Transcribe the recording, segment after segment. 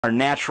our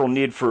natural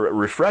need for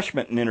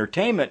refreshment and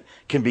entertainment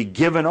can be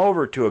given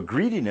over to a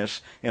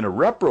greediness and a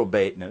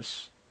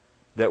reprobateness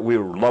that we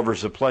were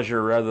lovers of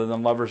pleasure rather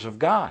than lovers of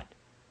God,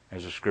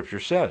 as the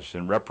Scripture says,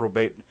 and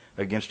reprobate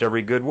against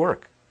every good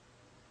work.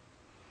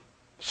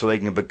 So they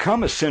can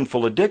become a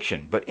sinful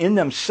addiction, but in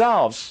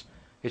themselves,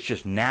 it's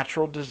just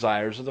natural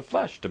desires of the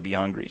flesh, to be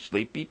hungry,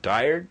 sleepy,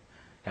 tired,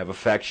 have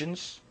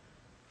affections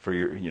for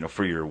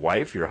your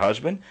wife, your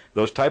husband,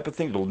 those type of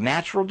things,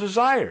 natural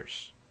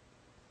desires.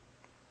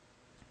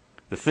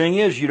 The thing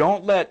is, you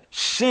don't let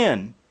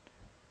sin,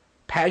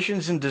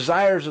 passions and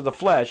desires of the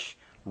flesh,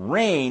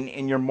 reign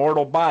in your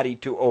mortal body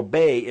to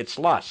obey its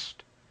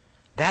lust.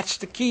 That's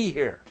the key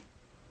here.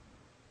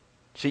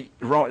 See,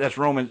 that's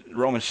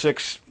Romans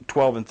 6,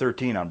 12 and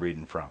 13 I'm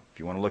reading from, if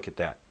you want to look at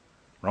that.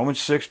 Romans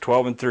 6,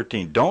 12 and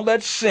 13. Don't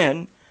let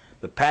sin,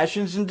 the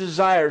passions and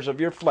desires of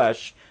your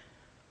flesh,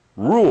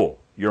 rule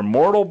your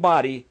mortal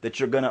body that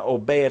you're going to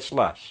obey its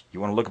lust. You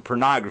want to look at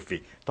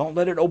pornography. Don't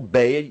let it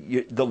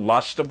obey the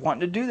lust of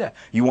wanting to do that.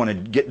 You want to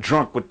get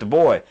drunk with the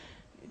boy.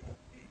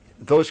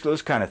 Those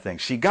kind of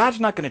things. See, God's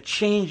not going to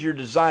change your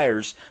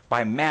desires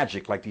by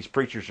magic like these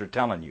preachers are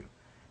telling you.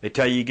 They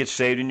tell you get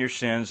saved in your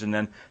sins, and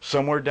then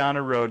somewhere down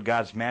the road,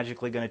 God's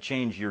magically going to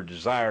change your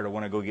desire to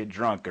want to go get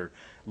drunk or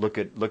look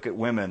at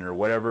women or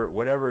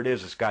whatever it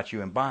is that's got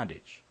you in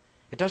bondage.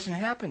 It doesn't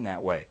happen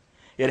that way.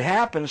 It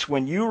happens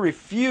when you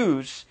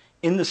refuse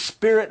in the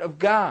Spirit of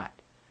God,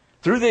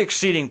 through the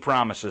exceeding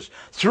promises,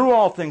 through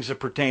all things that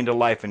pertain to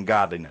life and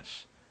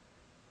godliness.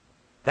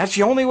 That's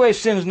the only way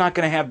sin's not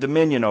going to have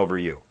dominion over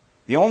you.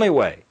 The only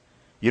way.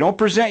 You don't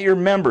present your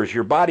members,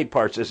 your body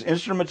parts, as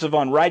instruments of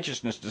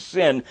unrighteousness to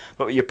sin,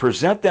 but you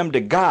present them to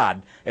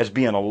God as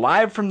being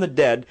alive from the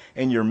dead,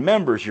 and your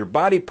members, your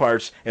body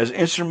parts, as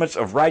instruments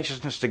of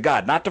righteousness to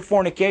God. Not to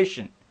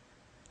fornication,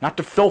 not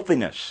to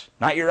filthiness,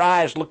 not your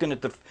eyes looking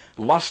at the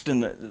lust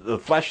and the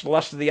flesh, the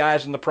lust of the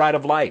eyes, and the pride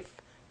of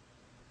life.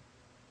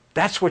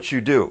 That's what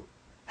you do.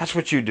 That's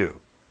what you do.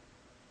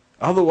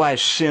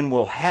 Otherwise, sin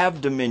will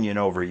have dominion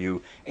over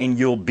you, and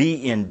you'll be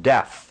in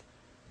death,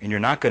 and you're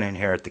not going to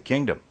inherit the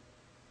kingdom.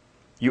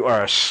 You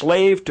are a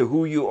slave to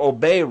who you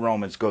obey,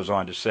 Romans goes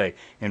on to say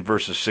in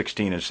verses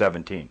 16 and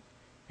 17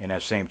 in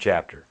that same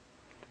chapter.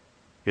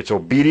 It's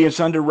obedience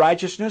unto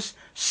righteousness,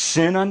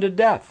 sin unto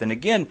death. And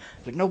again,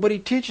 nobody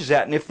teaches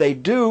that. And if they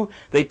do,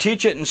 they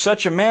teach it in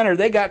such a manner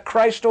they got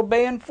Christ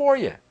obeying for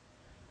you.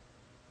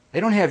 They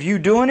don't have you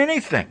doing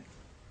anything.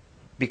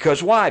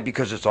 Because why?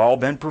 Because it's all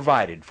been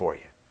provided for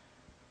you.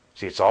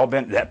 See, it's all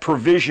been, that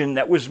provision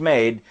that was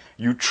made,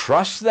 you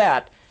trust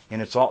that,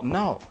 and it's all,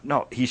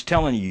 no, he's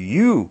telling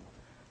you,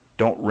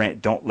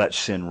 don't let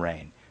sin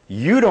reign.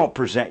 You don't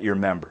present your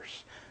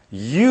members.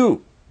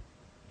 You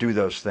do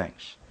those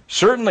things.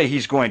 Certainly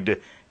he's going to,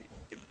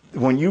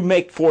 when you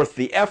make forth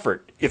the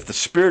effort, if the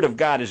Spirit of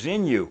God is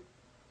in you,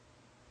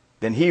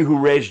 then he who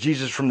raised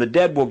Jesus from the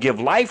dead will give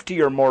life to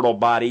your mortal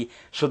body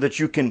so that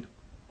you can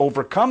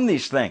overcome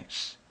these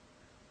things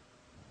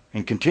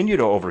and continue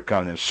to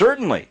overcome them.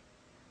 Certainly.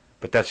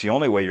 But that's the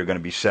only way you're going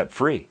to be set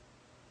free.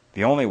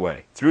 The only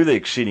way. Through the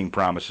exceeding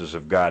promises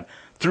of God,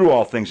 through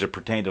all things that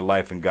pertain to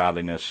life and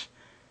godliness,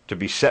 to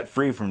be set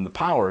free from the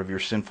power of your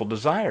sinful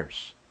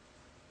desires.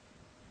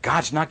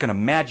 God's not going to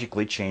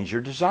magically change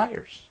your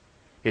desires.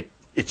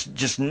 It's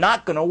just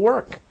not going to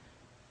work.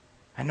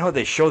 I know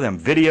they show them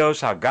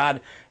videos, how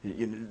God,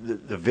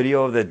 the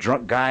video of the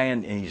drunk guy,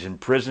 and he's in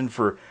prison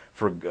for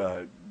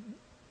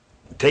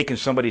taking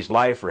somebody's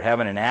life or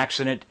having an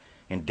accident,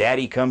 and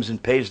Daddy comes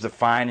and pays the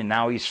fine, and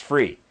now he's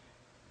free.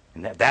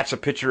 And that's a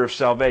picture of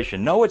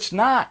salvation. No, it's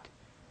not.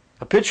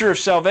 A picture of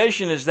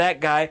salvation is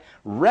that guy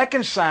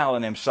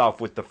reconciling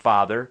himself with the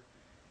Father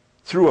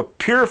through a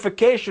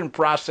purification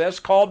process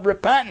called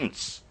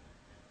repentance.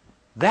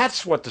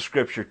 That's what the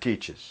Scripture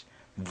teaches.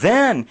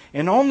 Then,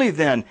 and only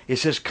then,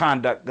 is his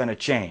conduct going to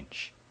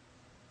change.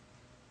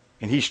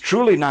 And he's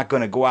truly not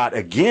going to go out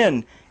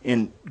again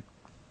and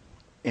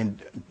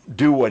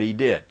do what he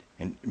did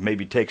and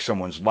maybe take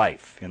someone's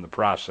life in the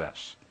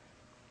process.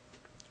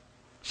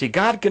 See,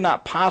 God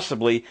cannot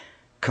possibly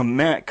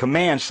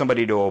command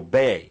somebody to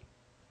obey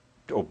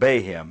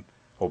him,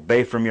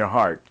 obey from your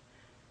heart,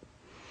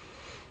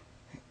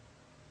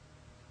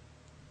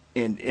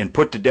 and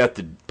put to death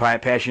the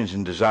passions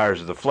and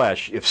desires of the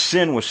flesh if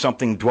sin was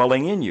something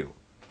dwelling in you.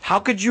 How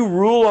could you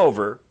rule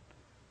over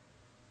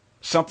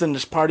something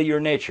that's part of your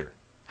nature?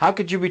 How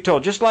could you be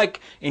told? Just like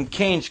in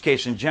Cain's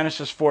case in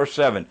Genesis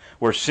 4:7,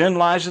 where sin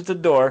lies at the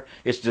door,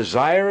 its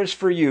desire is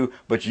for you,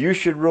 but you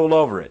should rule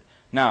over it.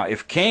 Now,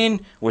 if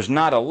Cain was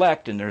not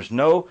elect, and there's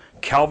no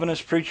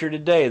Calvinist preacher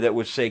today that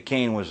would say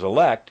Cain was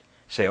elect,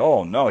 say,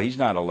 oh, no, he's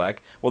not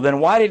elect. Well,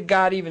 then why did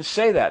God even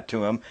say that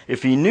to him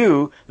if he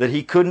knew that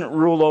he couldn't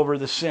rule over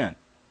the sin?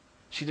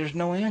 See, there's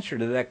no answer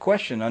to that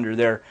question under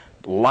their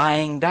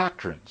lying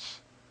doctrines.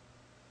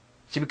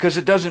 See, because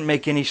it doesn't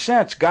make any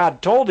sense.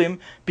 God told him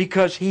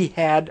because he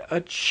had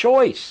a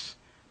choice,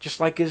 just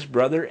like his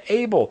brother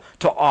Abel,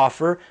 to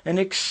offer an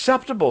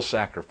acceptable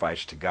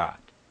sacrifice to God.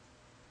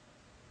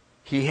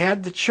 He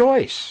had the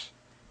choice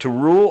to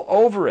rule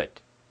over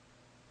it.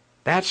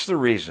 That's the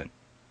reason.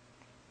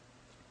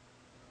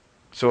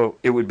 So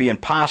it would be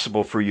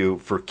impossible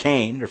for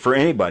Cain, or for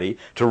anybody,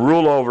 to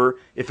rule over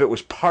if it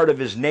was part of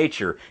his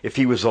nature, if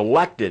he was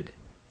elected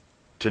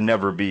to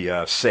never be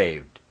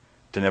saved,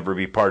 to never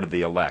be part of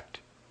the elect.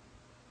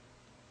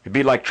 It'd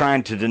be like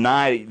trying to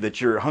deny that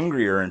you're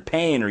hungry or in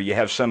pain or you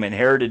have some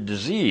inherited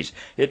disease.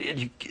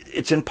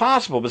 It's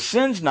impossible, but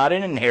sin's not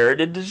an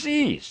inherited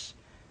disease.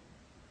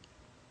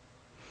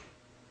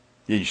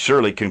 You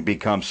surely can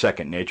become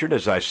second-natured,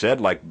 as I said,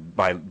 like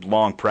by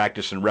long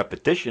practice and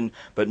repetition,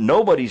 but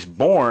nobody's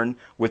born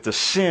with the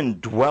sin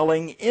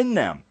dwelling in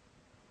them.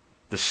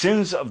 The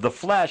sins of the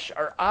flesh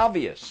are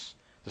obvious,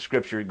 the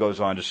Scripture goes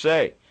on to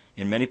say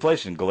in many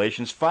places, in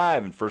Galatians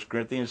 5 and 1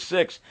 Corinthians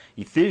 6,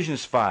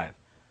 Ephesians 5.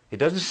 It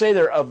doesn't say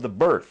they're of the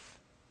birth.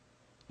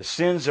 The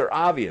sins are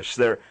obvious.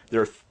 They're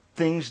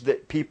things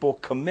that people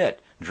commit.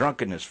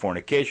 Drunkenness,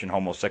 fornication,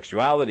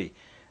 homosexuality,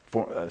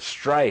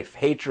 strife,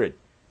 hatred,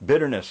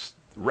 bitterness,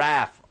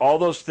 wrath, all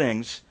those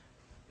things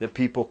that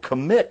people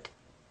commit.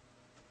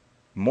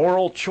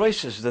 Moral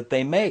choices that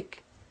they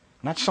make.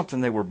 Not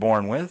something they were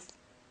born with.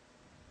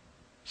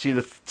 See,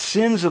 the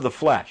sins of the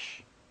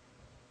flesh,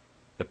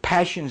 the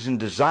passions and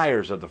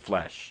desires of the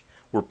flesh,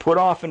 were put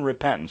off in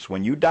repentance.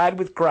 When you died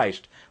with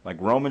Christ, like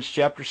Romans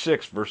chapter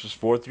 6, verses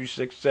 4 through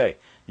 6 say,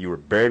 you were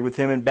buried with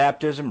him in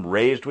baptism,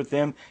 raised with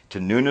him to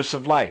newness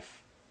of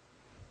life.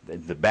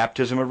 The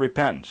baptism of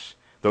repentance.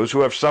 Those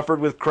who have suffered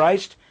with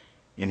Christ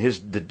in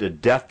the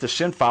death to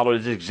sin, followed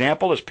his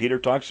example, as Peter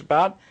talks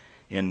about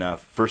in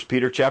 1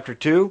 Peter chapter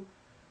 2,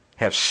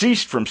 have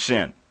ceased from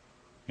sin.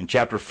 In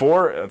chapter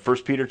 4, 1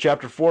 Peter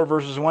chapter 4,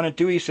 verses 1 and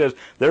 2, he says,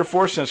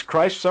 therefore, since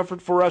Christ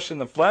suffered for us in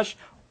the flesh,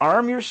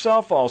 arm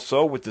yourself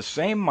also with the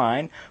same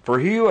mind, for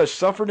he who has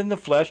suffered in the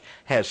flesh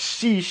has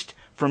ceased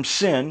from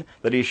sin,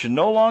 that he should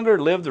no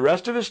longer live the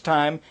rest of his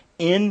time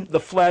in the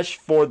flesh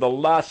for the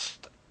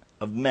lust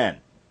of men.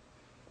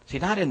 See,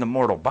 not in the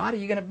mortal body.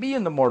 You're going to be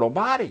in the mortal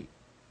body.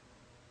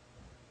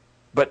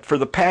 But for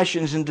the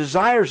passions and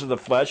desires of the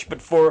flesh,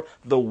 but for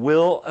the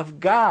will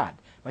of God.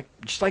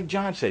 Just like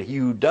John said, he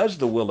who does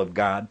the will of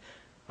God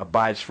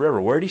abides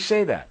forever. Where did he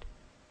say that?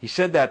 He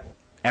said that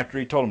after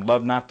he told him,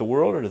 love not the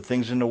world or the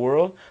things in the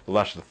world, the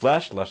lust of the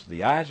flesh, the lust of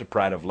the eyes, the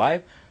pride of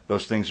life.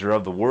 Those things are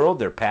of the world.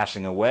 They're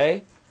passing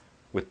away,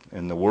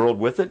 and the world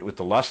with it, with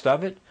the lust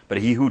of it. But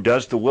he who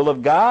does the will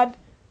of God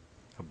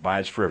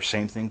abides forever.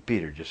 Same thing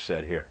Peter just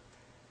said here.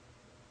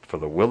 For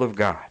the will of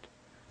God.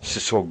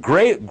 So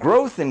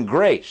growth in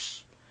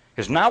grace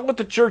is not what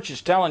the church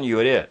is telling you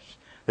it is.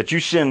 That you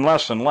sin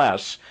less and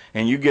less,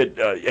 and you get,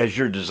 as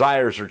your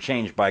desires are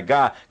changed by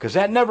God, because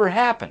that never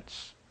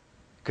happens.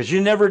 Because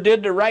you never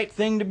did the right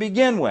thing to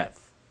begin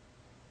with.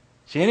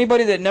 See,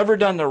 anybody that never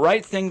done the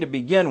right thing to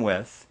begin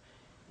with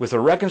a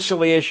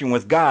reconciliation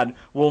with God,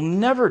 will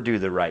never do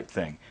the right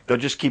thing. They'll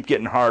just keep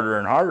getting harder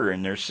and harder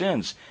in their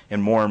sins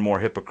and more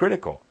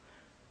hypocritical.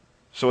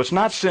 So it's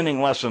not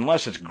sinning less and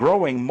less, it's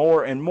growing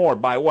more and more.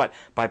 By what?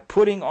 By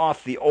putting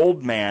off the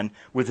old man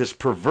with his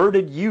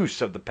perverted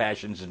use of the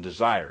passions and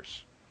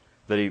desires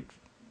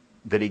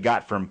that he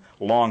got from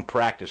long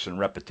practice and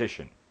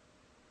repetition.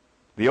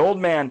 The old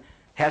man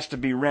has to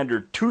be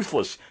rendered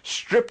toothless,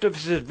 stripped of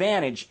his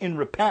advantage in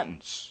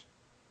repentance.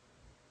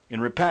 In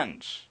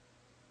repentance.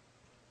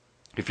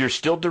 If you're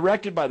still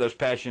directed by those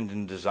passions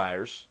and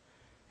desires,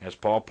 as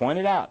Paul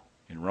pointed out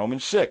in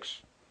Romans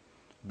 6,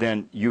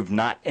 then you've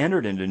not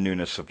entered into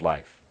newness of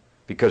life.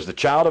 Because the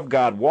child of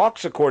God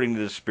walks according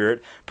to the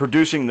Spirit,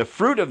 producing the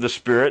fruit of the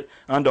Spirit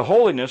unto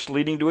holiness,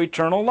 leading to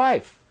eternal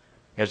life.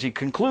 As he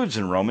concludes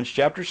in Romans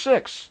chapter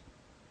 6.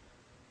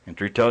 And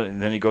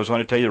then he goes on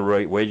to tell you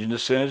the wage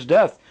of sin is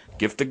death.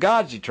 Gift of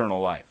God's eternal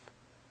life.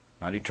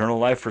 Not eternal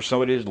life for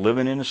somebody who's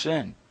living in a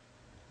sin.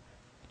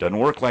 It doesn't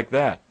work like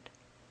that.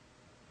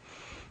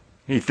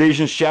 In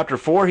Ephesians chapter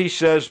 4, he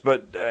says,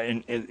 but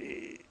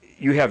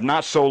you have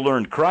not so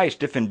learned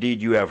Christ, if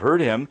indeed you have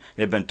heard him,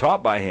 and have been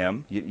taught by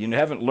him. You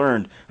haven't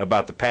learned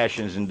about the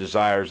passions and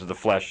desires of the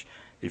flesh.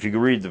 If you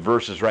can read the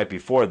verses right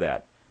before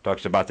that, it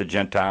talks about the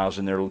Gentiles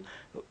and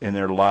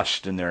their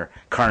lust and their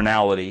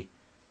carnality,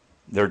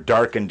 their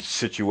darkened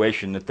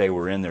situation that they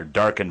were in, their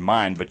darkened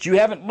mind. But you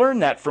haven't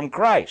learned that from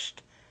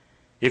Christ.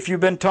 If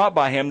you've been taught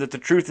by him that the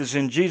truth is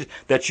in Jesus,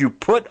 that you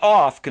put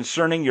off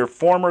concerning your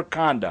former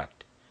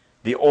conduct,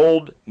 the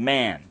old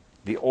man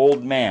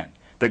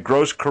that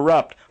grows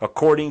corrupt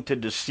according to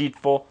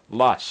deceitful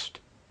lust.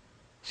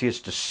 See, it's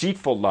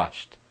deceitful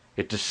lust.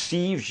 It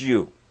deceives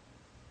you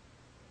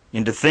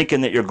into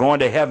thinking that you're going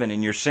to heaven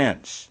in your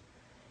sins.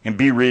 And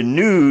be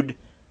renewed,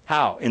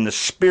 how? In the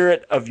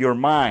spirit of your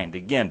mind.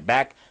 Again,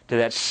 back to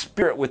that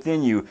spirit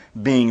within you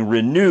being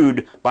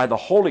renewed by the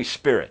Holy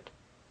Spirit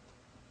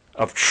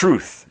of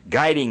truth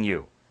guiding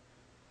you.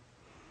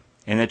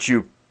 And that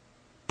you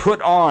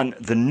put on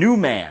the new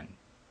man,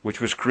 which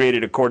was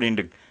created according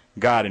to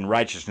God in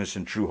righteousness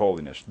and true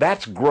holiness.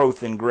 That's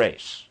growth in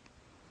grace.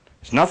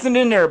 There's nothing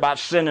in there about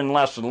sinning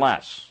less and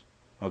less.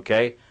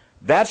 Okay?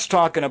 That's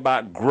talking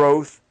about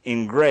growth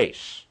in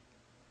grace.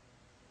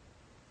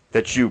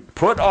 That you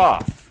put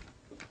off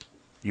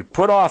You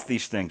put off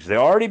these things. They've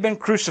already been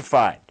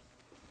crucified.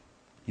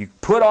 You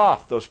put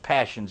off those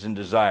passions and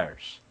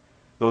desires,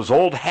 those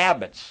old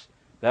habits,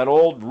 that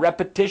old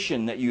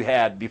repetition that you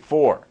had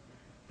before,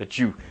 that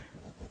you,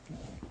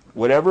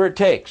 whatever it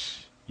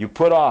takes, you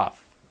put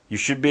off. You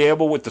should be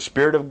able, with the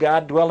Spirit of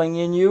God dwelling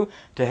in you,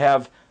 to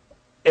have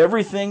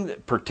everything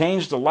that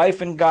pertains to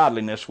life and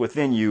godliness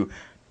within you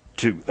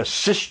to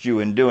assist you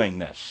in doing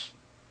this.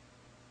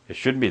 It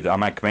shouldn't be that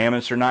my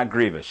commandments are not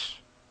grievous.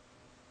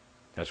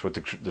 That's what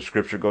the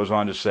Scripture goes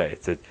on to say,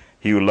 that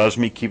he who loves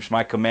me keeps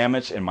my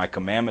commandments, and my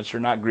commandments are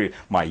not grievous.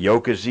 My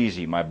yoke is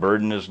easy, my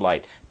burden is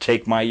light.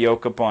 Take my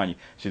yoke upon you.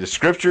 See, the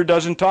Scripture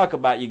doesn't talk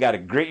about you got to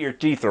grit your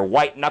teeth or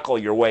white knuckle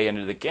your way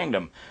into the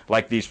kingdom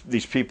like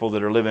these people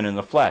that are living in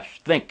the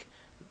flesh think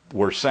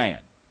we're saying.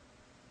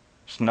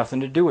 It's nothing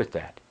to do with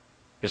that.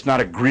 It's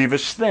not a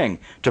grievous thing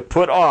to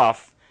put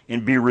off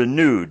and be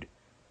renewed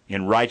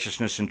in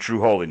righteousness and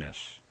true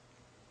holiness.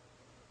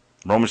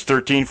 Romans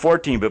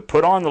 13:14, but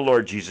put on the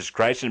Lord Jesus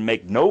Christ and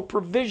make no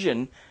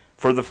provision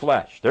for the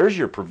flesh. There's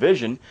your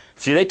provision.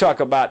 See, they talk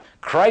about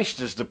Christ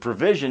as the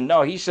provision.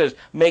 No, he says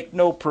make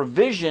no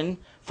provision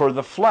for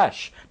the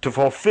flesh to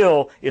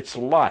fulfill its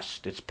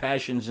lust, its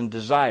passions and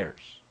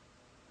desires.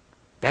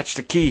 That's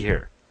the key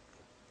here.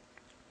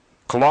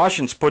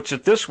 Colossians puts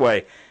it this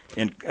way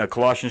in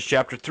Colossians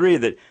chapter 3,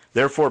 that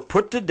therefore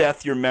put to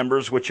death your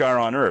members which are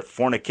on earth,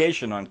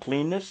 fornication,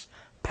 uncleanness,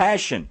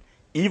 passion,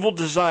 evil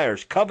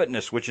desires,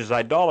 covetousness, which is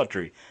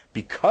idolatry.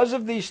 Because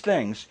of these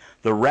things,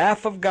 the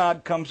wrath of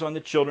God comes on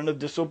the children of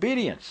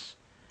disobedience.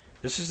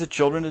 This is the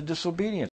children of disobedience.